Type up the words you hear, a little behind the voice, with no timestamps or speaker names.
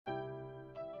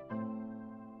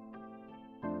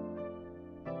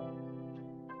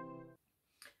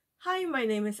Hi, my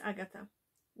name is Agata.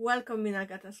 Welcome in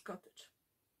Agata's Cottage.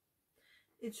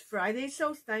 It's Friday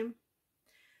Sews time.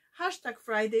 Hashtag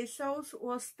Friday Sews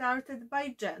was started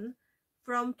by Jen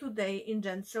from Today in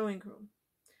Jen's Sewing Room.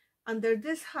 Under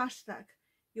this hashtag,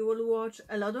 you will watch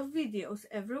a lot of videos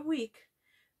every week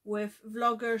with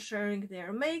vloggers sharing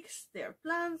their makes, their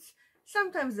plans,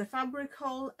 sometimes the fabric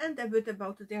haul and a bit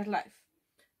about their life,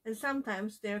 and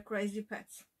sometimes their crazy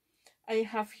pets. I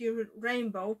have here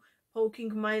Rainbow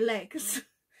poking my legs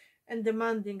and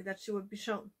demanding that she would be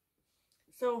shown.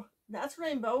 So that's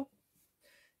Rainbow.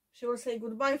 She will say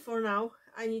goodbye for now.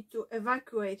 I need to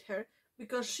evacuate her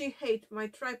because she hates my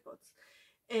tripods.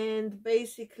 And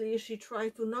basically she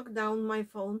tried to knock down my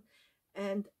phone,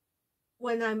 and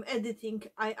when I'm editing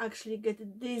I actually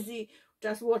get dizzy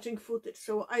just watching footage,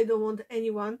 so I don't want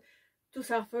anyone to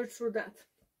suffer through that.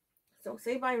 So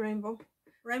say bye, Rainbow.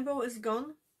 Rainbow is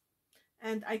gone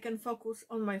and I can focus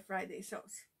on my Friday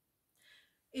sews.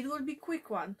 It will be a quick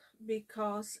one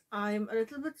because I'm a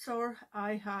little bit sore.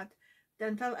 I had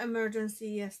dental emergency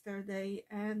yesterday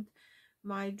and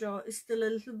my jaw is still a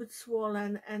little bit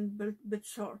swollen and a bit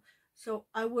sore. So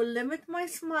I will limit my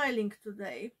smiling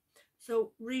today.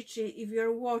 So Richie, if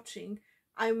you're watching,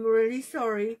 I'm really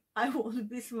sorry. I won't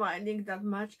be smiling that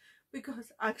much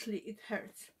because actually it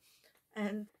hurts.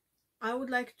 And I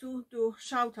would like to do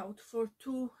shout out for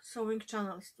 2 sewing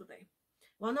channels today.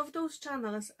 One of those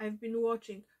channels I've been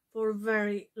watching for a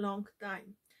very long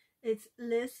time. It's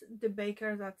Liz the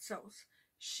Baker That Sews.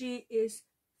 She is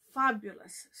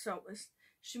fabulous sewist.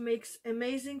 She makes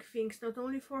amazing things not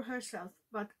only for herself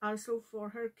but also for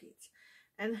her kids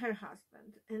and her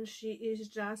husband. And she is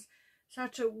just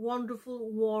such a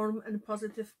wonderful, warm and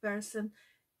positive person.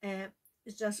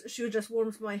 She just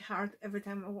warms my heart every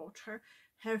time I watch her.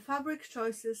 Her fabric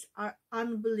choices are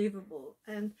unbelievable,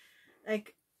 and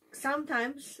like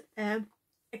sometimes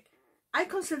I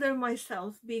consider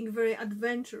myself being very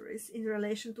adventurous in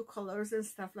relation to colors and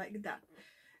stuff like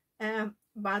that,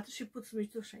 but she puts me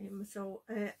to shame. So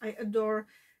I adore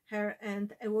her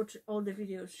and I watch all the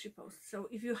videos she posts. So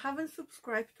if you haven't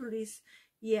subscribed to Liz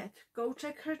yet, go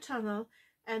check her channel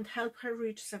and help her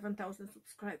reach 7,000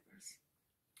 subscribers.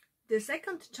 The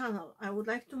second channel I would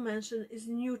like to mention is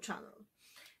a new channel.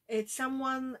 It's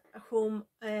someone whom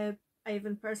I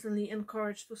even personally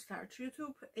encouraged to start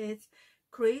YouTube. It's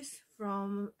Kris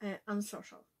from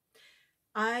Unsocial.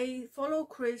 I follow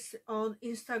Kris on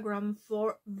Instagram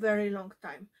for a very long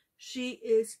time. She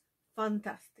is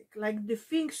fantastic. Like the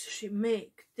things she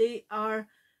makes, they are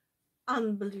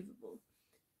unbelievable.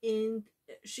 And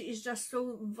she is just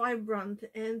so vibrant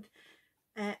and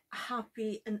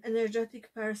happy and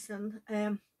energetic person.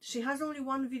 She has only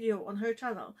one video on her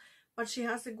channel, but she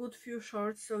has a good few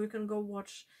shorts, so you can go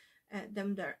watch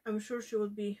them there. I'm sure she will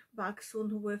be back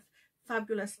soon with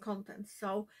fabulous content.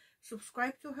 So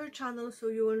subscribe to her channel so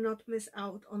you will not miss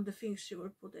out on the things she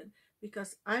will put in,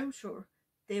 because I'm sure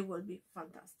they will be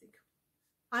fantastic.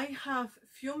 I have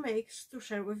few makes to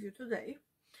share with you today.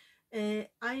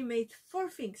 I made 4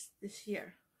 things this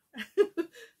year.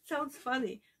 Sounds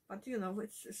funny, but you know,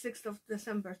 it's 6th of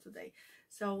December today.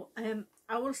 So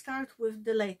I will start with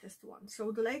the latest one.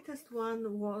 So the latest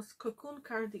one was Cocoon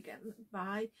Cardigan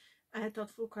by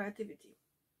Thoughtful Creativity.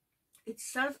 It's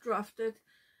self-drafted.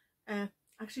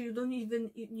 Actually, you don't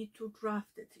even need to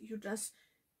draft it. You just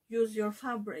use your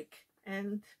fabric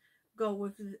and go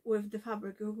with the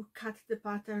fabric. You cut the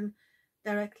pattern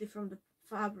directly from the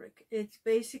fabric. It's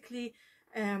basically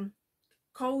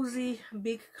cozy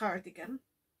big cardigan,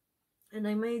 and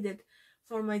I made it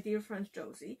for my dear friend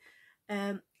Josie.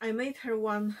 I made her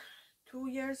one 2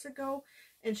 years ago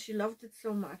and she loved it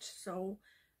so much. So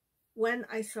when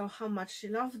I saw how much she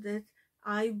loved it,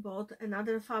 I bought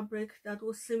another fabric that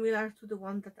was similar to the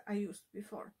one that I used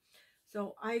before.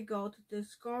 So I got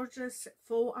this gorgeous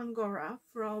faux angora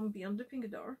from Beyond the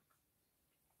Pink Door,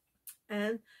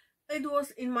 and it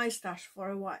was in my stash for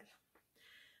a while.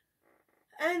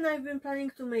 And I've been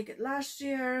planning to make it last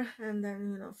year and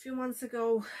then, you know, a few months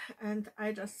ago, and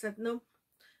I just said no,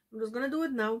 I'm just gonna do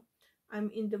it now.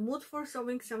 I'm in the mood for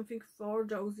sewing something for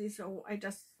Josie, so I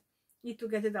just need to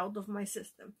get it out of my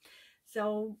system.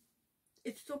 So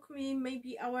it took me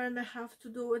maybe an hour and a half to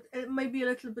do it, maybe a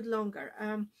little bit longer.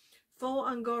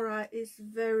 Faux angora is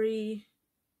very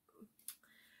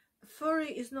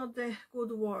furry, is not the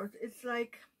good word. It's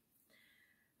like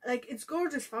it's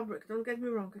gorgeous fabric, don't get me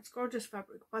wrong, it's gorgeous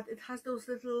fabric, but it has those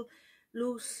little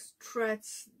loose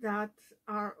threads that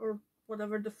are, or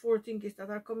whatever the thing is, that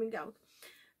are coming out.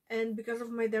 And because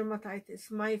of my dermatitis,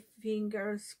 my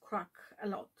fingers crack a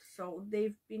lot, so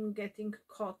they've been getting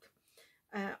caught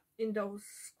in those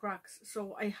cracks,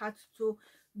 so I had to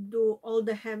do all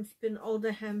the hems, pin all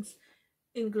the hems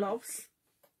in gloves,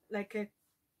 like a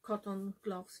cotton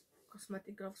gloves,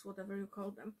 cosmetic gloves, whatever you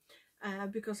call them,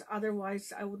 because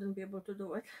otherwise I wouldn't be able to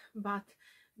do it. But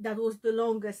that was the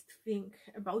longest thing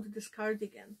about this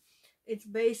cardigan. It's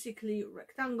basically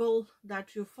rectangle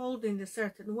that you fold in a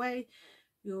certain way.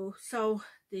 You sew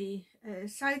the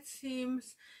side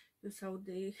seams, you sew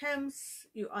the hems,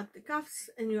 you add the cuffs,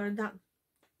 and you are done.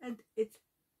 And it's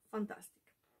fantastic.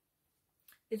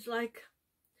 It's like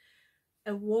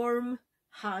a warm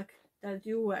hug that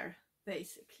you wear,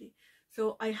 basically.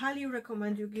 So I highly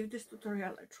recommend you give this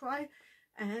tutorial a try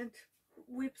and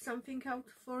whip something out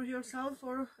for yourself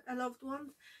or a loved one.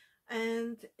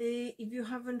 And if you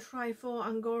haven't tried faux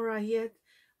angora yet,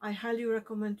 I highly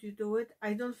recommend you do it.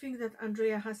 I don't think that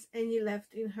Andrea has any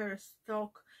left in her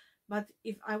stock, but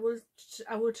if I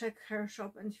will check her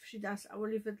shop, and if she does, I will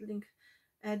leave a link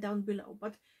down below.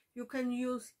 But you can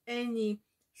use any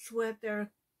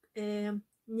sweater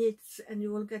knits and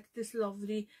you will get this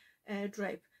lovely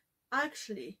drape.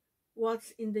 Actually,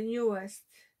 what's in the newest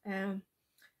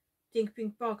Think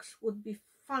Pink box would be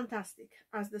fantastic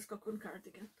as this cocoon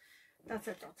cardigan. That's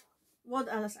a thought.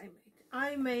 What else I made?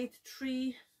 I made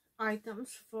 3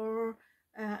 items for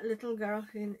a little girl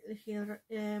here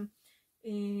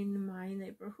in my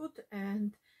neighborhood,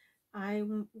 and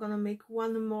I'm gonna make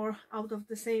 1 more out of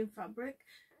the same fabric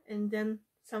and then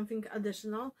something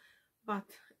additional, but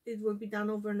it will be done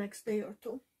over next day or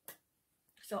 2.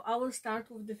 So I will start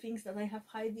with the things that I have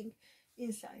hiding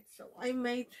inside. So I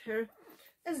made her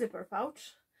a zipper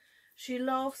pouch. She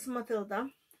loves Matilda,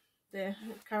 the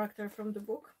character from the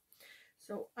book.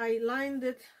 So I lined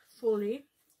it fully,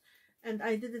 and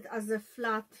I did it as a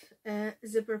flat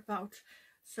zipper pouch,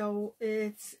 so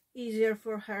it's easier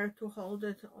for her to hold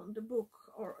it on the book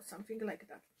or something like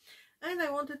that. And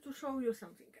I wanted to show you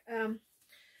something.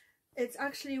 It's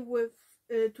actually with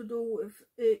to do with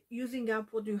using up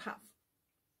what you have.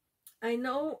 I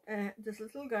know this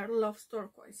little girl loves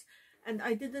turquoise, and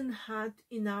I didn't have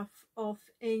enough of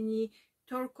any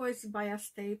turquoise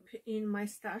bias tape in my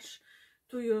stash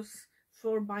to use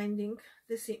for binding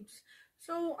the seams.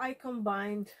 So I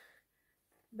combined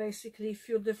basically a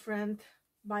few different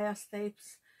bias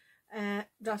tapes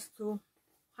just to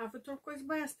have a turquoise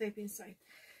bias tape inside,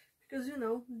 because you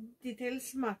know,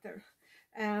 details matter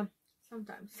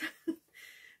sometimes.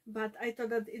 But I thought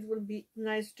that it would be a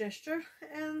nice gesture,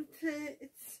 and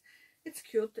it's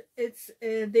cute. It's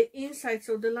the inside,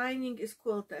 so the lining is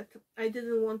quilted. I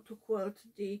didn't want to quilt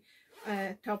the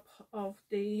top of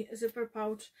the zipper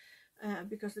pouch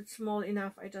because it's small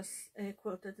enough. I just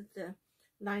quilted the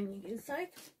lining inside.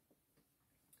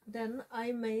 Then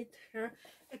I made her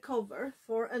a cover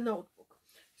for a notebook.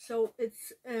 So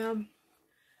it's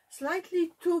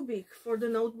slightly too big for the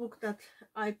notebook that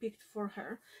I picked for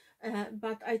her.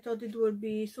 But I thought it would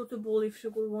be suitable if she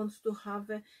wants to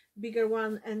have a bigger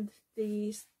one, and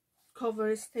the cover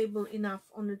is stable enough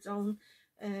on its own,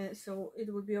 so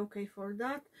it would be okay for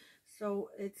that.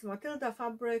 So it's Matilda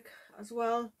fabric as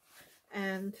well,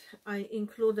 and I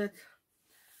included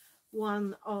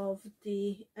one of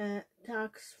the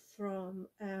tags from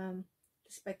the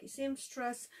Specky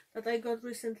Seamstress that I got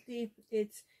recently.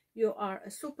 It's "You Are a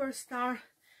Superstar,"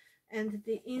 and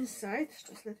the inside,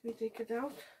 just let me take it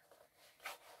out.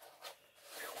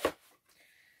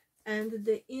 And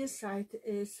the inside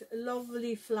is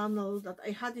lovely flannel that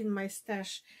I had in my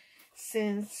stash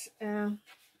since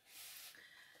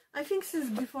I think since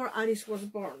before Alice was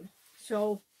born,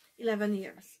 so 11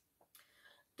 years.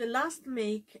 The last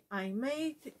make I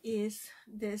made is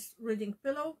this reading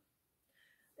pillow.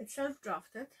 It's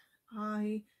self-drafted.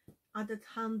 I added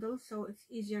handles so it's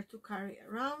easier to carry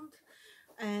around.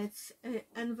 It's an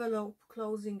envelope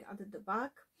closing at the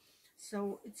back,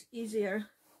 so it's easier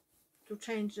to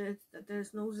change it, that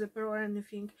there's no zipper or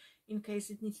anything in case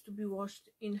it needs to be washed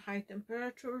in high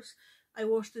temperatures. I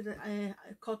washed it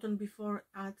cotton before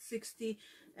at 60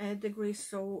 degrees,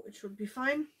 so it should be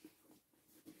fine.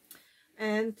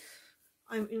 And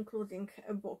I'm including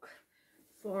a book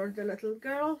for the little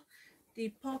girl. The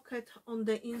pocket on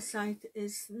the inside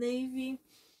is navy.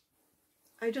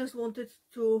 I just wanted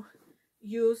to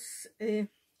use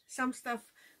some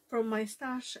stuff from my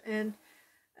stash and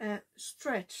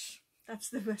stretch. That's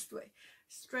the best way.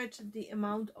 Stretch the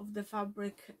amount of the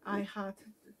fabric I had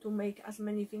to make as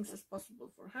many things as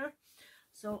possible for her.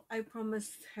 So I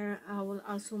promised her I will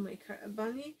also make her a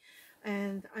bunny,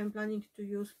 and I'm planning to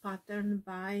use pattern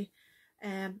by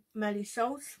Melly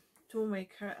Sews to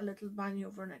make her a little bunny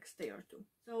over next day or 2.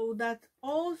 So that's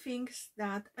all things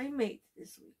that I made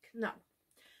this week. Now,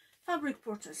 fabric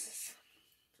purchases.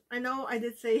 I know I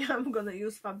did say I'm gonna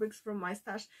use fabrics from my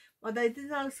stash, but I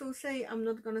did also say I'm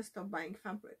not gonna stop buying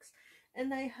fabrics.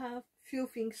 And I have few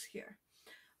things here.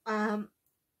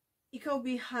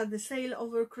 Ikea had the sale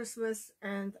over Christmas,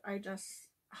 and I just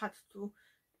had to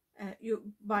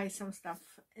buy some stuff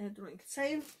during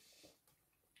sale.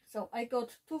 So I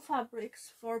got two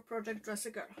fabrics for Project Dress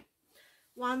a Girl.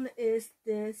 One is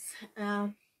this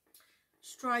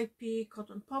stripy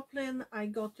cotton poplin. I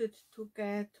got it to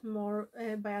get more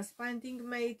bias binding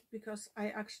made because I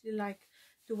actually like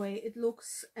the way it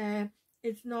looks.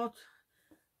 It's not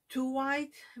too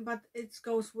white, but it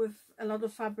goes with a lot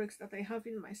of fabrics that I have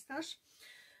in my stash.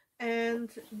 And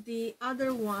the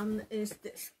other one is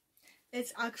this.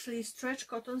 It's actually stretch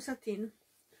cotton satin.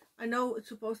 I know it's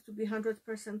supposed to be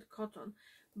 100% cotton,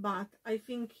 but I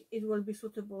think it will be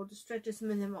suitable. The stretch is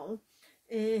minimal,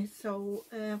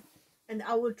 and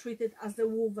I will treat it as the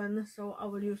woven, so I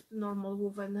will use the normal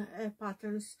woven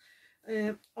patterns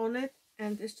on it,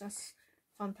 and it's just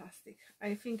fantastic.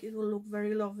 I think it will look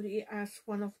very lovely as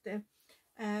one of the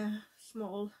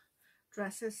small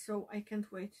dresses, so I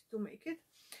can't wait to make it.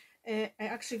 I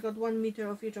actually got 1 meter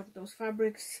of each of those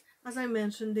fabrics. As I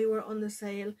mentioned, they were on the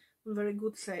sale, on very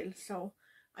good sale, so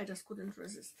I just couldn't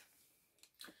resist.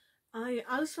 I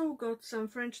also got some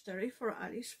French terry for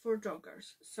Alice for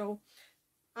joggers. So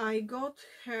I got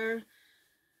her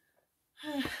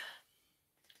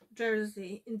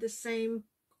jersey in the same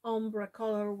ombre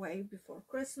colorway before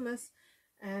Christmas,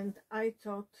 and I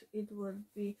thought it would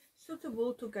be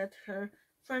suitable to get her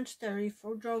French terry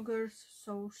for joggers,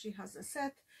 so she has a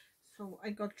set. So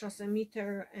I got just 1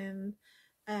 meter, and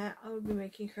I'll be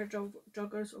making her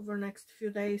joggers over the next few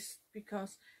days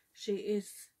because she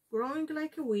is growing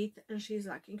like a weed and she's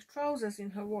lacking trousers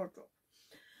in her wardrobe.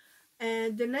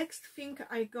 And the next thing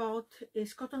I got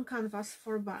is cotton canvas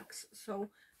for bags.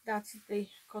 So that's the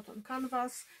cotton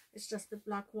canvas. It's just the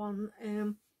black one,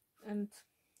 and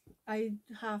I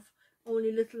have only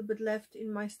a little bit left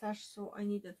in my stash, so I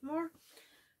needed more.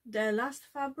 The last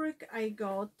fabric I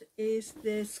got is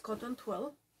this cotton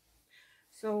twill.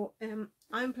 So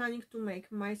I'm planning to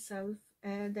make myself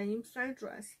a denim style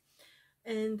dress,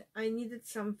 and I needed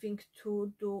something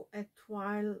to do a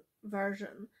twill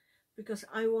version because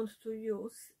I want to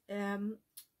use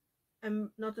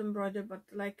not embroidered, but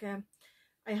like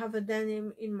I have a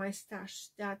denim in my stash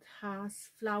that has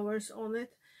flowers on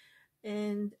it,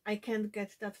 and I can't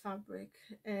get that fabric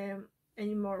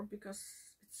anymore because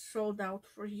it's sold out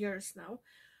for years now.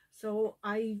 So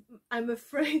I'm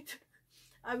afraid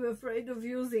I'm afraid of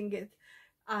using it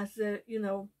as a, you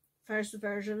know, first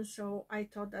version. So I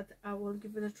thought that I will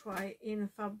give it a try in a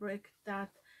fabric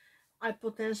that I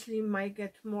potentially might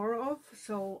get more of.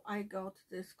 So I got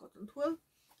this cotton twill,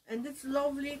 and it's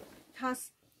lovely. It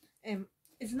has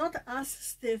it's not as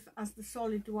stiff as the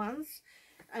solid ones.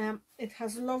 It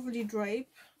has lovely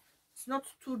drape. It's not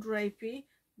too drapey,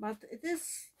 but it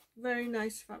is very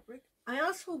nice fabric. I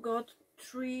also got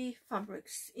 3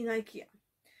 fabrics in Ikea.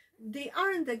 They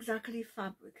aren't exactly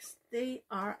fabrics, they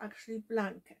are actually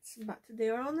blankets, but they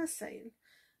are on a sale.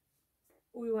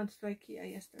 We went to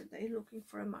Ikea yesterday looking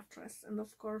for a mattress, and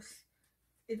of course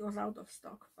it was out of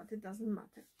stock, but it doesn't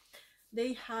matter.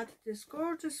 They had this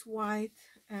gorgeous white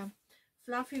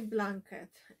fluffy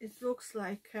blanket. It looks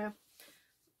like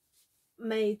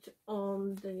made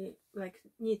on the, like,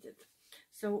 knitted.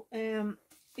 So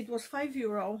it was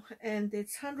 €5, and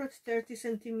it's 130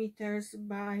 centimeters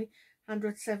by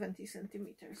 170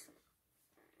 centimeters.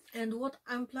 And what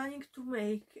I'm planning to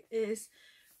make is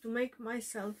to make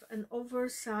myself an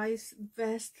oversized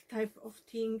vest type of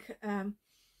thing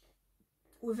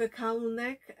with a cowl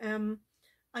neck.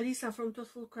 Alisa from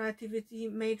Thoughtful Creativity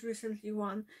made recently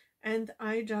one, and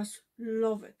I just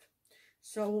love it.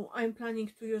 So I'm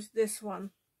planning to use this one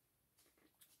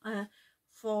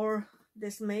for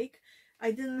this make.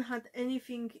 I didn't have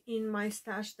anything in my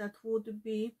stash that would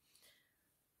be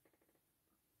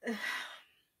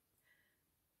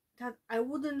that I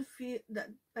wouldn't feel that,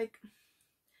 like,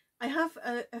 I have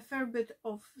a fair bit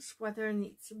of sweater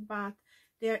knits, but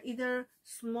they are either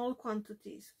small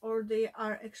quantities or they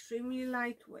are extremely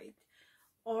lightweight,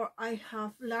 or I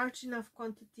have large enough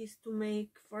quantities to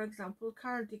make, for example,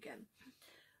 cardigan,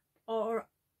 or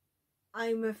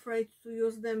I'm afraid to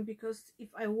use them because if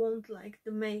I won't like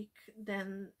the make,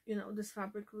 then, you know, this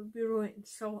fabric will be ruined.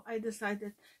 So I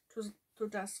decided to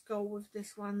just go with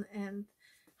this one and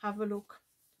have a look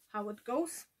how it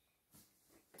goes.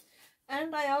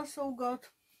 And I also got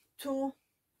 2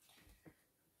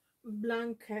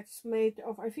 blankets made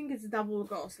of, I think it's double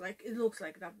gauze, like it looks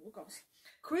like double gauze.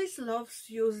 Kris loves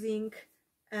using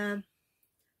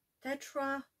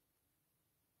Tetra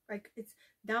like it's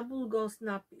double gauze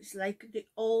nappies, like the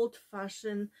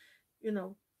old-fashioned, you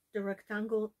know, the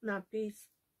rectangle nappies.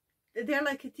 They're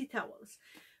like tea towels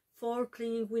for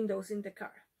cleaning windows in the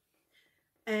car.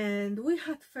 And we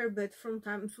had fair bit from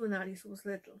times when Alice was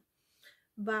little,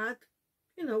 but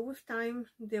you know, with time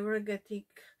they were getting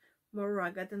more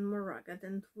ragged,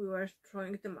 and we were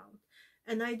throwing them out.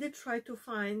 And I did try to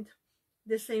find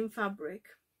the same fabric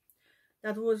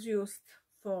that was used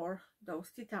for those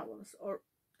tea towels, or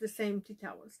the same tea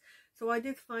towels. So I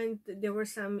did find that there were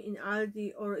some in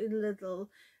Aldi or in Lidl,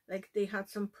 like they had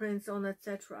some prints on,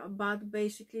 etc. But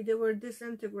basically they were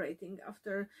disintegrating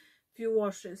after few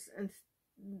washes and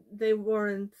they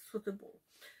weren't suitable.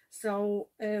 So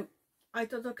I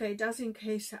thought, okay, just in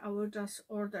case, I will just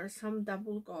order some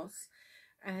double gauze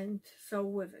and sew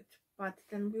with it. But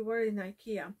then we were in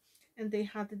Ikea and they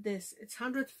had this. It's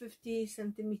 150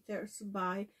 centimeters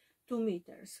by 2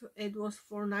 meters. It was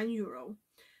for €9.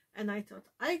 And I thought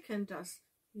I can just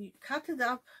cut it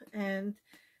up and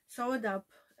sew it up,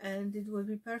 and it will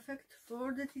be perfect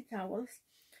for the tea towels.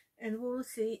 And we'll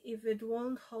see if it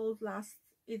won't hold last.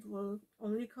 It will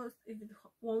only cost, if it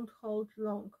won't hold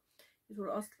long, it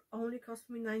will only cost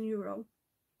me €9,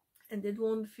 and it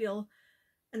won't feel,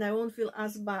 and I won't feel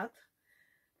as bad,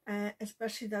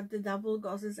 especially that the double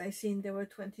gauzes I seen, they were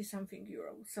 20 something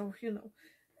euros. So you know,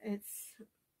 it's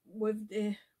with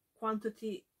the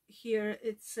quantity here,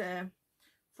 it's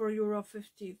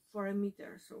 €4.50 for a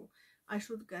meter, so I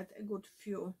should get a good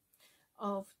few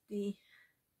of the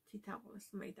tea towels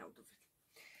made out of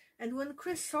it. And when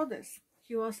Kris saw this,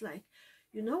 he was like,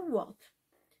 you know what,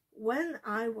 when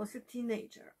I was a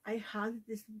teenager, I had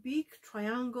this big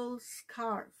triangle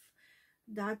scarf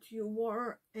that you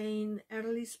wore in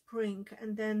early spring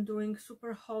and then during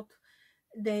super hot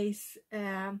days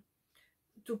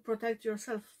to protect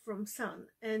yourself from sun,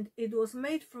 and it was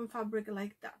made from fabric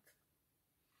like that.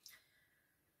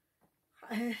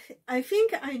 I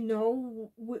think I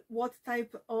know what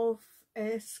type of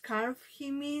scarf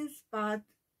he means, but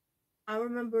I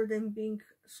remember them being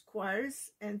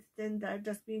squares and then they're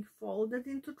just being folded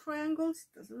into triangles.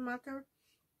 Doesn't matter.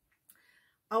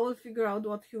 I will figure out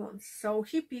what he wants. So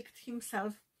he picked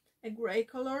himself a gray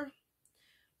color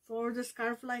for the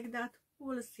scarf like that.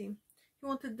 We'll see. He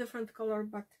wanted different color,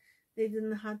 but they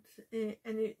didn't have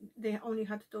any. They only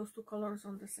had those two colors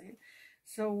on the sale.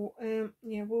 So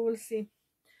yeah, we will see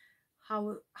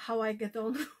how I get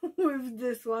on with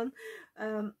this one.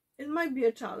 It might be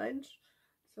a challenge,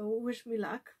 so wish me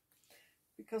luck,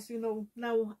 because you know,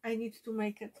 now I need to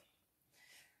make it,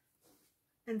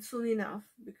 and soon enough,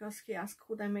 because he asked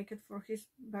could I make it for his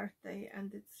birthday,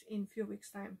 and it's in few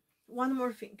weeks time. One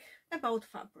more thing about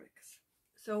fabrics.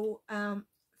 So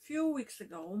few weeks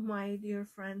ago, my dear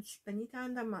friends Benita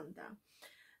and Amanda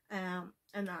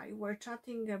and I were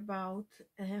chatting about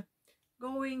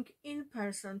going in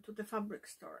person to the fabric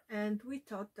store, and we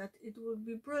thought that it would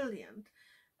be brilliant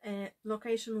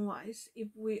location wise if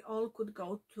we all could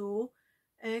go to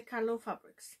Carlo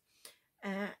Fabrics.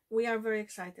 We are very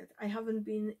excited. I haven't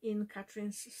been in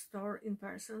Catherine's store in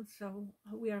person, so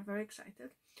we are very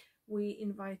excited. We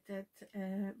invited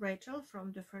Rachel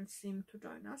from Different Sim to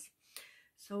join us.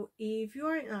 So if you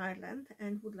are in Ireland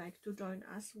and would like to join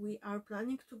us, we are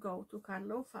planning to go to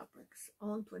Carlo Fabrics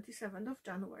on 27th of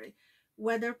January,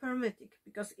 weather permitting,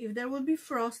 because if there will be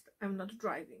frost, I'm not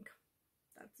driving.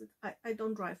 That's it. I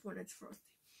don't drive when it's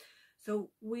frosty. So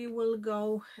we will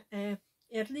go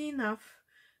early enough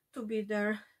to be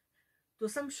there, do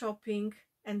some shopping,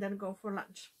 and then go for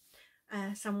lunch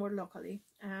somewhere locally.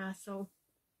 So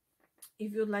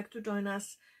if you'd like to join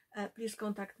us, please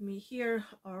contact me here,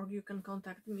 or you can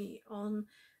contact me on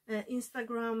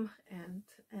Instagram, and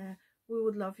we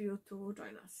would love you to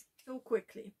join us. So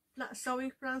quickly,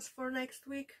 sewing plans for next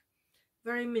week,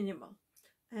 very minimal.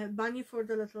 Bunny for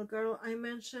the little girl I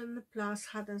mentioned, plus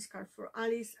hat and scarf for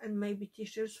Alice, and maybe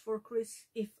t-shirts for Kris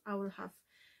if I will have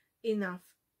enough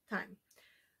time.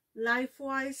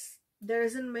 Life-wise, there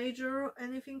isn't major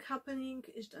anything happening.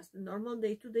 It's just normal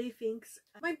day-to-day things.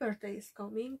 My birthday is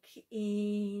coming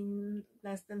in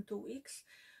less than 2 weeks,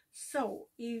 so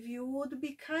if you would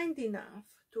be kind enough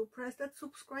to press that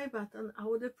subscribe button, I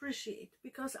would appreciate,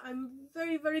 because I'm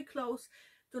very, very close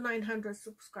to 900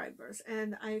 subscribers,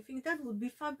 and I think that would be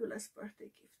fabulous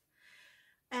birthday gift.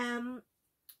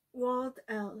 What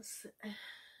else?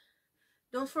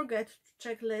 Don't forget to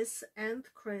check Liz and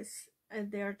Kris,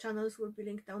 and their channels will be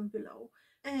linked down below.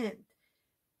 And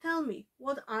tell me,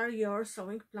 what are your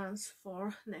sewing plans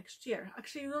for next year?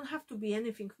 Actually, you don't have to be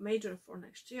anything major for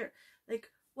next year. Like,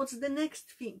 what's the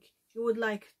next thing you would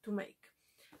like to make?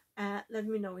 Let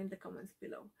me know in the comments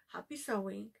below. Happy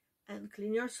sewing, and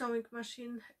clean your sewing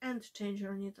machine and change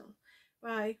your needle.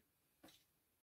 Bye.